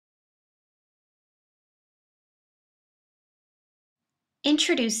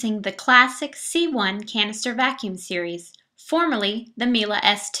Introducing the classic C1 canister vacuum series, formerly the Miele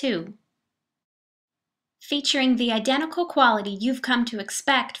S2. Featuring the identical quality you've come to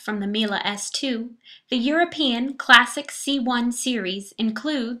expect from the Miele S2, the European Classic C1 series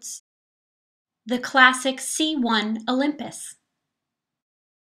includes the Classic C1 Olympus,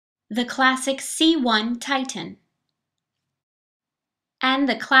 the Classic C1 Titan, and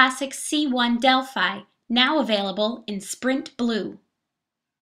the Classic C1 Delphi, now available in Sprint Blue.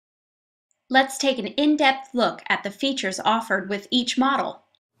 Let's take an in-depth look at the features offered with each model.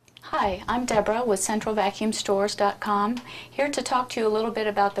 Hi, I'm Deborah with CentralVacuumStores.com, here to talk to you a little bit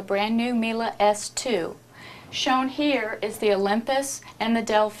about the brand new Miele S2. Shown here is the Olympus and the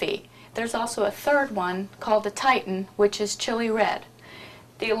Delphi. There's also a third one called the Titan, which is chili red.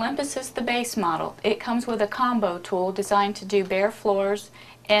 The Olympus is the base model. It comes with a combo tool designed to do bare floors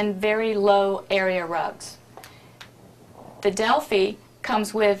and very low area rugs. The Delphi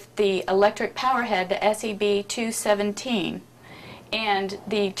comes with the electric power head, the SEB 217, and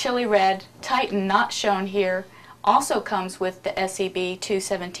the chili red Titan, not shown here, also comes with the SEB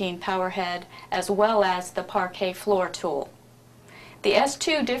 217 power head as well as the parquet floor tool. The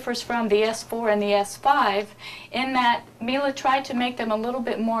S2 differs from the S4 and the S5 in that Miele tried to make them a little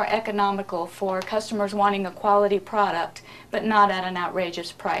bit more economical for customers wanting a quality product, but not at an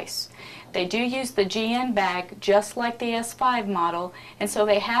outrageous price. They do use the GN bag just like the S5 model, and so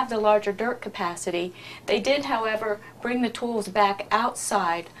they have the larger dirt capacity. They did, however, bring the tools back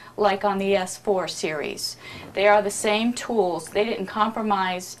outside like on the S4 series. They are the same tools. They didn't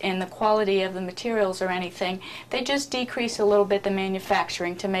compromise in the quality of the materials or anything. They just decrease a little bit the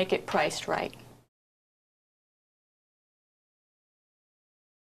manufacturing to make it priced right.